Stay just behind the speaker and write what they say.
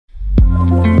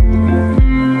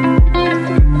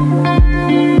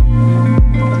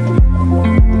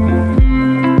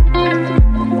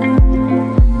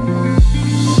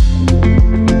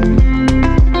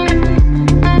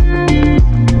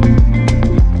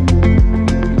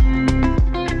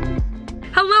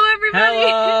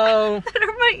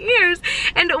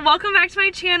welcome back to my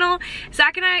channel.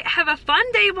 Zach and I have a fun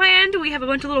day planned. We have a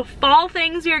bunch of little fall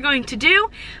things we are going to do.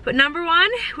 But number one,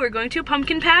 we're going to a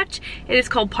pumpkin patch. It is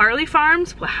called Parley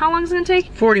Farms. How long is it gonna take?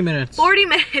 40 minutes. 40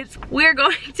 minutes. We're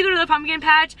going to go to the pumpkin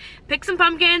patch, pick some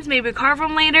pumpkins, maybe carve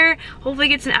them later, hopefully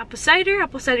get some apple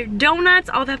cider donuts,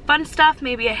 all that fun stuff,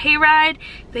 maybe a hayride.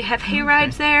 They have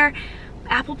hayrides there.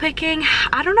 Apple picking,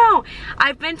 I don't know.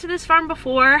 I've been to this farm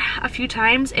before a few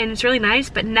times and it's really nice,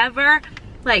 but never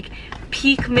like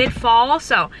peak mid-fall,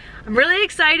 so I'm really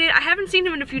excited. I haven't seen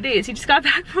him in a few days. He just got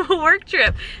back from a work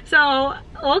trip, so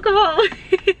welcome home.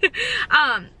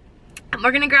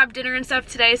 We're gonna grab dinner and stuff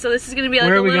today, so this is gonna be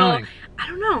like a little, going? I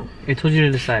don't know. I told you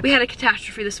to decide. We had a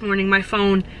catastrophe this morning. My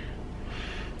phone,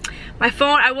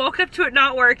 I woke up to it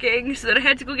not working, so then I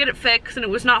had to go get it fixed, and it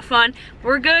was not fun.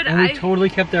 We're good. And we totally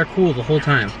kept our cool the whole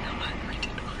time.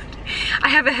 I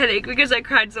have a headache because I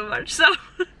cried so much, so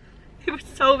it was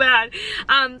so bad. So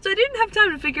I didn't have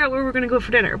time to figure out where we're gonna go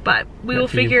for dinner, but we will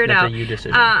figure it out.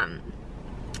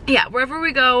 Yeah, wherever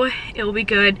we go, it will be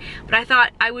good. But I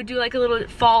thought I would do like a little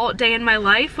fall day in my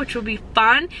life, which will be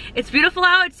fun. It's beautiful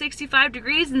out. It's 65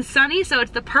 degrees and sunny, so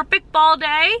it's the perfect fall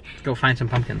day. Go find some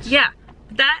pumpkins. Yeah.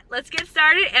 Let's get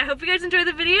started. I hope you guys enjoy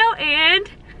the video and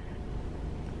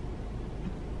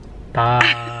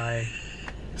bye.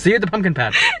 See you at the pumpkin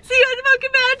patch. See you at the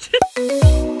pumpkin patch.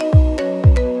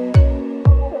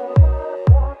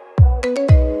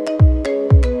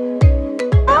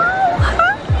 Oh,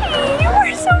 hi. You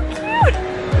are so cute.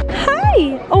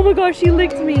 Hi. Oh my gosh, she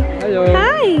licked me. Hello.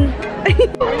 Hi.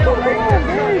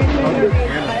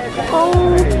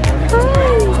 Oh, hi.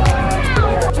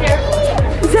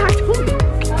 Zach,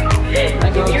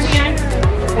 give me your hand.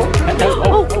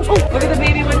 Oh. Look at the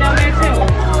baby one down there too.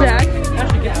 Zach.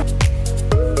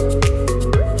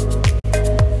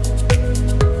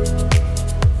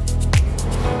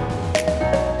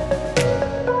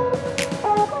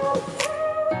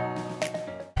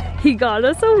 He got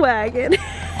us a wagon.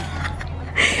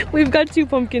 We've got 2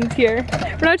 pumpkins here.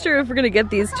 We're not sure if we're gonna get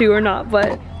these 2 or not,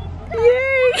 but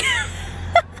yay!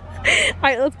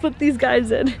 Alright, let's put these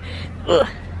guys in. Ugh.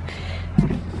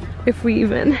 If we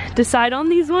even decide on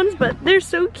these ones, but they're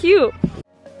so cute.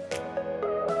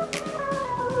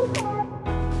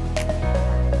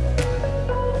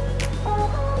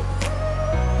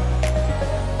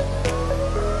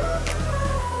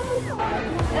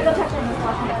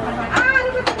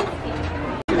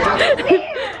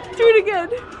 Do it again.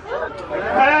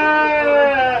 Hi.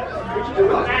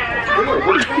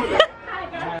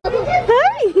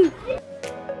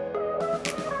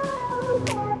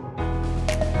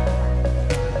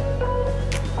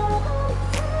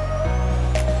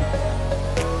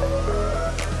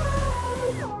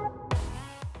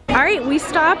 All right, we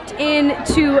stopped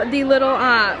into the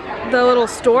little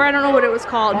store. I don't know what it was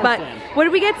called, but what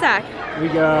did we get, Zach? We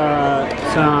got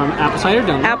some apple cider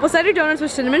donuts. Apple cider donuts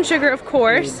with cinnamon sugar, of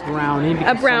course. A brownie.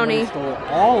 A brownie. Stole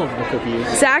all of the cookies.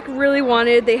 Zach really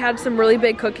wanted. They had some really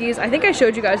big cookies. I think I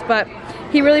showed you guys, but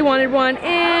he really wanted one,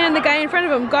 and the guy in front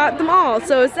of him got them all.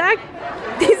 So Zach,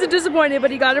 he's disappointed, but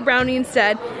he got a brownie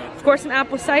instead. Of course, some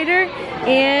apple cider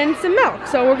and some milk.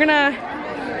 So we're gonna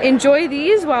enjoy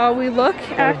these while we look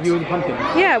at a view of the pumpkin.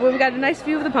 Yeah, well, we got a nice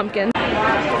view of the pumpkin.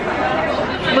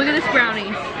 Look at this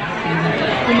brownie.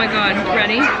 Oh my god,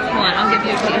 ready? Hold on, I'll give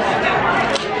you a piece.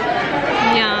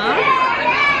 Yum.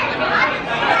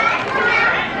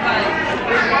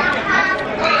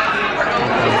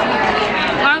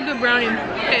 Oh, good brownie.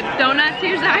 Okay, donut,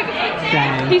 cheers, Zach.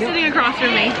 He's sitting across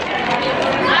from me.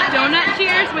 Donut,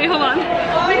 cheers. Wait, hold on.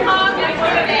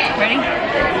 Ready?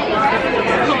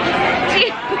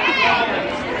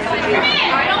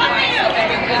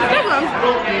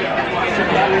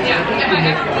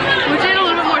 Which had a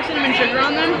little bit more cinnamon sugar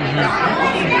on them.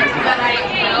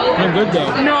 They're good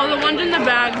though. No, the ones in the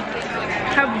bag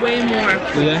have way more.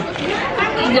 Do they?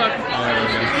 Look.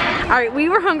 Alright, we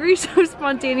were hungry, so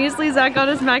spontaneously Zach got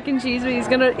us mac and cheese, but he's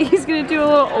gonna do a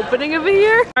little opening of it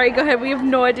here. Alright, go ahead. We have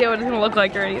no idea what it's gonna look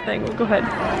like or anything. We'll go ahead.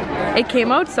 It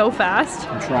came out so fast.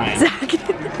 I'm trying. Zach.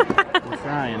 I'm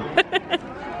trying.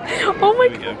 Oh my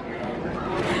god.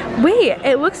 Wait,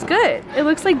 it looks good. It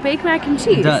looks like baked mac and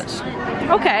cheese. It does.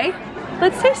 Okay,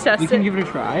 let's taste test it. We can give it a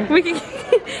try. We can.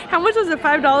 How much was it?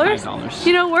 $5? $5.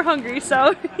 You know, we're hungry,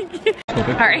 so.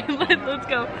 Alright, let's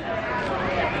go.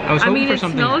 I was hoping for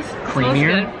something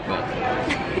creamier.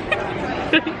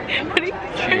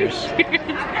 Cheers.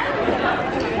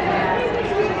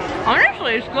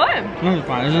 Honestly, it's good. No, it's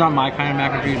fine. This is not my kind of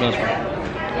mac and cheese, but it's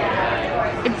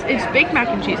fine. It's baked mac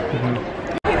and cheese.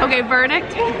 Okay,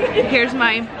 verdict. Here's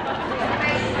my.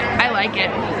 I like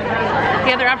it.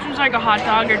 The other options are like a hot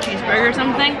dog or cheeseburger or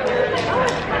something.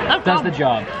 Does the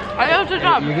job. I know it's a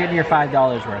job. You're getting your $5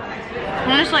 worth.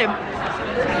 Honestly,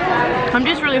 I'm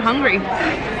just really hungry.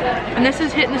 And this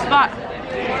is hitting the spot.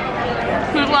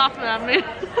 Who's laughing at me?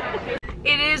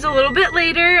 It is a little bit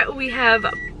later. We have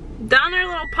done our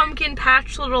little pumpkin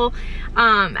patch little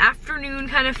afternoon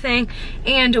kind of thing,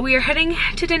 and we are heading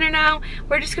to dinner now.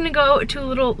 We're just gonna go to a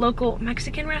little local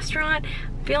Mexican restaurant,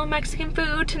 feel Mexican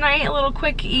food tonight, a little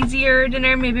quick, easier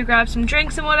dinner, maybe grab some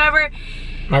drinks and whatever.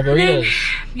 Margaritas. Then,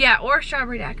 yeah, or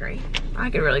strawberry daiquiri. I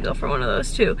could really go for one of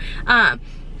those too.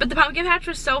 But the pumpkin patch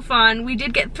was so fun. We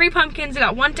did get 3 pumpkins. I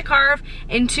got 1 to carve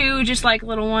and 2 just like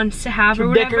little ones to have or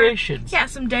whatever. Decorations. Yeah,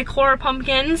 some decor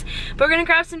pumpkins. But we're gonna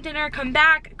grab some dinner, come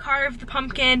back, carve the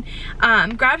pumpkin,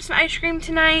 grab some ice cream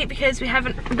tonight because we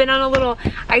haven't been on a little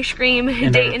ice cream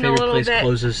date in a little bit. Place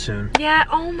closes soon. Yeah,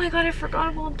 oh my god, I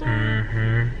forgot about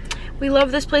that. We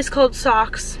love this place called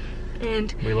Xoxo.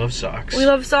 And we love socks. We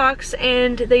love Xoxo,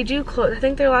 and they do close. I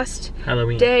think their last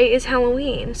day is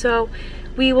Halloween. So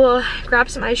we will grab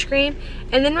some ice cream,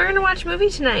 and then we're gonna watch a movie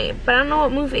tonight. But I don't know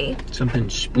what movie. Something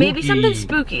spooky. Maybe something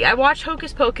spooky. I watched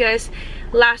Hocus Pocus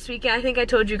last weekend. I think I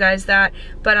told you guys that.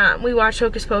 But we watched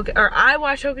Hocus Pocus, or I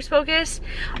watched Hocus Pocus.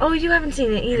 Oh, you haven't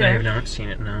seen it either. I have not seen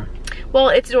it, no. Well,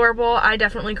 it's adorable. I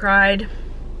definitely cried.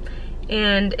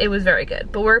 And it was very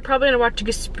good. But we're probably gonna watch a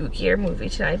spookier movie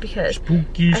tonight because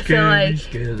spooky, I feel like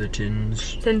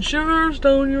skeletons send shivers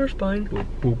down your spine. Boop,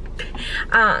 boop.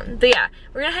 But yeah,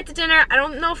 we're gonna head to dinner. I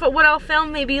don't know what I'll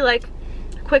film, maybe like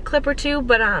a quick clip or 2,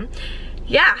 but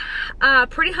yeah,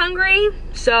 pretty hungry.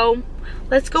 So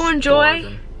let's go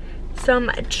enjoy some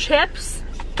chips,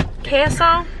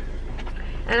 queso,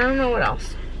 and I don't know what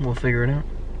else. We'll figure it out.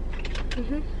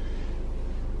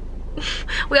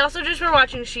 We also just were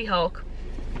watching She-Hulk.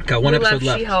 Got 1 episode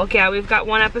left. She-Hulk, yeah, we've got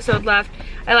 1 episode left.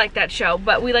 I like that show,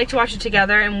 but we like to watch it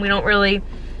together, and we don't really,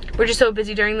 we're just so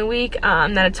busy during the week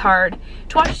that it's hard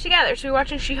to watch it together. So we're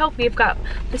watching She-Hulk. We've got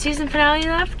the season finale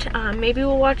left. Maybe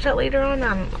we'll watch that later on.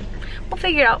 I don't know. We'll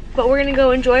figure it out. But we're gonna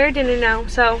go enjoy our dinner now.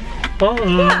 So, bye.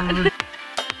 Yeah.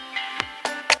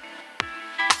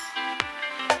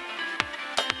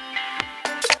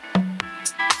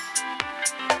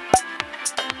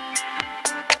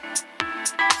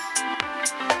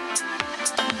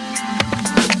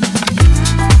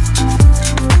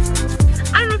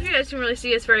 Can really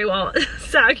see us very well.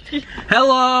 Saggy.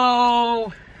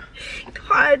 Hello.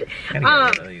 God.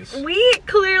 We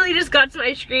clearly just got some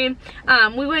ice cream.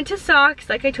 We went to Xoxo,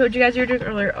 like I told you guys we were doing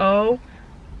earlier. Oh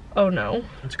no.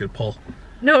 That's a good pull.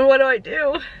 No, what do I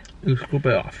do? Ooh, scoop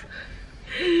it off.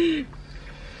 You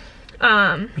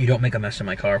don't make a mess in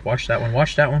my car. Watch that one.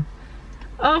 Watch that one.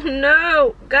 Oh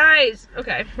no, guys.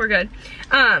 Okay, we're good.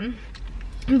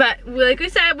 But like we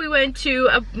said, we went to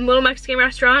a little Mexican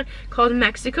restaurant called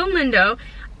Mexico Lindo.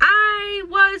 I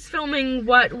was filming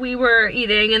what we were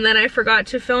eating, and then I forgot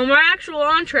to film our actual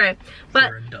entree. But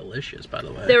they're delicious, by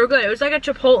the way. They were good. It was like a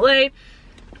chipotle,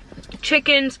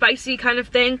 chicken, spicy kind of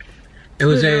thing. It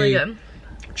was really good.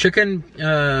 Chicken,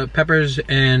 peppers,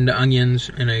 and onions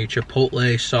in a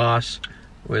chipotle sauce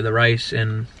with the rice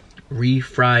and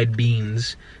refried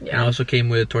beans. Yeah. And also came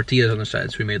with tortillas on the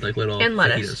side, so we made like little and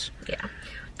lettuce. Fajitas. Yeah.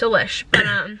 Delish. But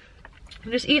I'm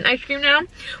just eating ice cream now.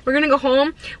 We're gonna go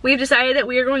home. We've decided that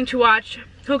we are going to watch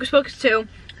Hocus Pocus 2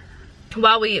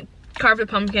 while we carve the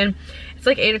pumpkin. It's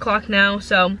like 8 o'clock now,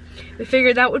 so we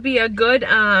figured that would be a good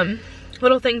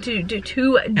little thing to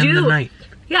do. End the night.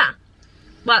 Yeah.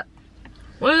 But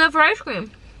what is that for ice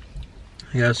cream?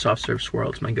 I got a soft serve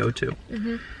swirl. It's my go-to.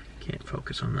 Can't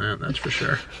focus on that, that's for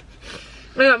sure.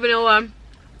 I got vanilla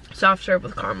soft serve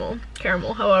with caramel.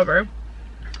 Caramel, however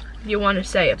you want to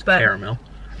say it, but caramel.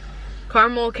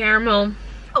 Caramel.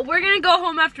 We're gonna go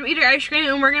home after we eat our ice cream,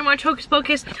 and we're gonna watch Hocus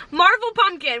Pocus Marvel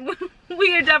Pumpkin.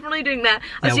 We are definitely doing that.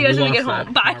 I'll see you guys when we get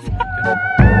home. Bye.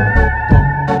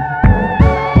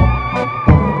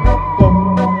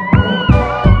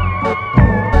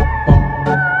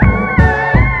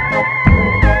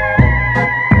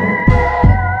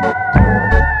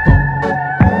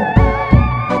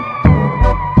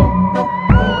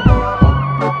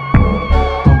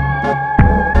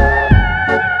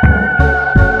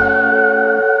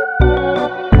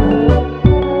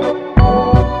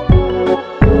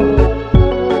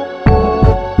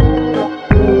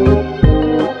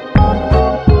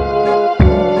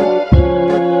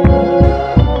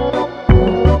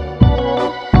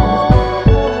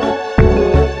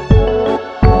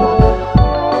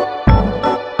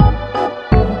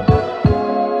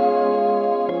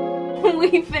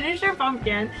 We finished our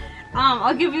pumpkin.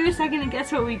 I'll give you a second to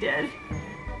guess what we did.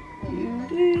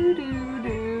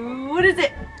 What is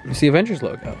it? It's the Avengers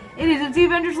logo. It is. It's the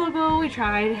Avengers logo. We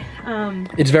tried.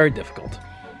 It's very difficult.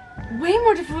 Way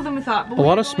more difficult than we thought. But A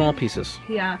lot of small pieces.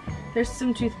 Yeah. There's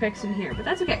some toothpicks in here, but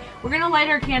that's okay. We're gonna light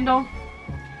our candle,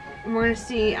 and we're gonna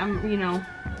see. You know.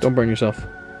 Don't burn yourself.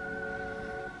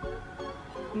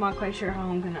 I'm not quite sure how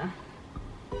I'm gonna.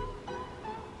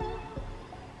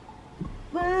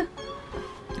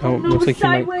 Oh, no, looks like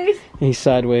sideways. He's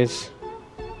sideways.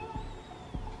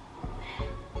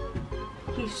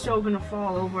 He's so gonna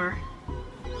fall over.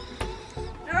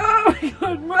 Oh my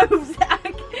god, move,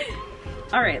 Zach!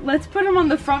 Alright, let's put him on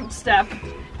the front step.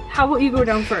 How about you go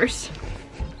down first?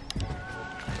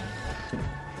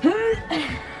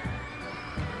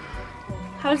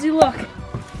 How does he look?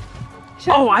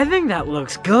 Oh, I think that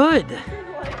looks good.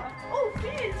 Oh,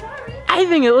 Finn, sorry. I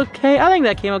think it looked okay. I think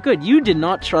that came out good. You did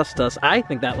not trust us. I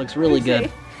think that looks really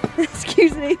good.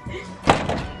 Excuse me.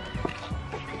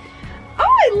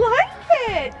 Oh, I like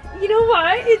it. You know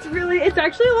what? It's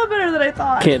actually a lot better than I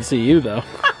thought. Can't see you though.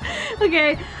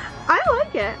 Okay, I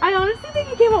like it. I honestly think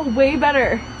it came out way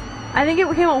better. I think it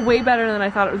came out way better than I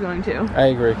thought it was going to. I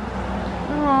agree.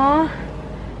 Aww.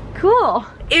 Cool.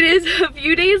 It is a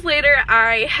few days later.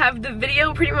 I have the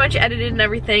video pretty much edited and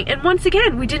everything. And once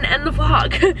again, we didn't end the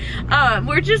vlog.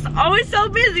 We're just always so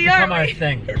busy, aren't we? Our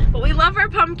thing. But we love our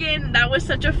pumpkin. That was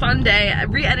such a fun day.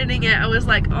 Re-editing it, I was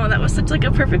like, oh, that was such like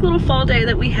a perfect little fall day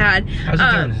that we had. How's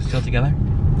it doing? Is it still together?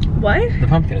 What? The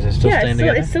pumpkin, is it still staying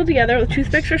together? It's still together. The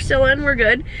toothpicks are still in. We're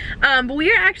good. But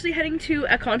we are actually heading to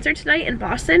a concert tonight in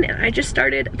Boston, and I just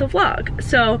started the vlog.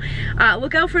 So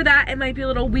look out for that. It might be a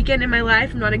little weekend in my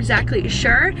life. I'm not exactly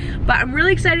sure, but I'm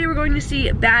really excited. We're going to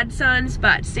see Bad Sons,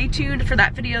 but stay tuned for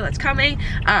that video that's coming.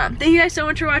 Thank you guys so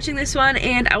much for watching this one,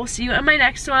 and I will see you on my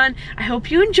next one. I hope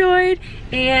you enjoyed,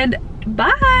 and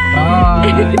bye.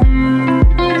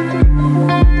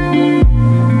 Bye.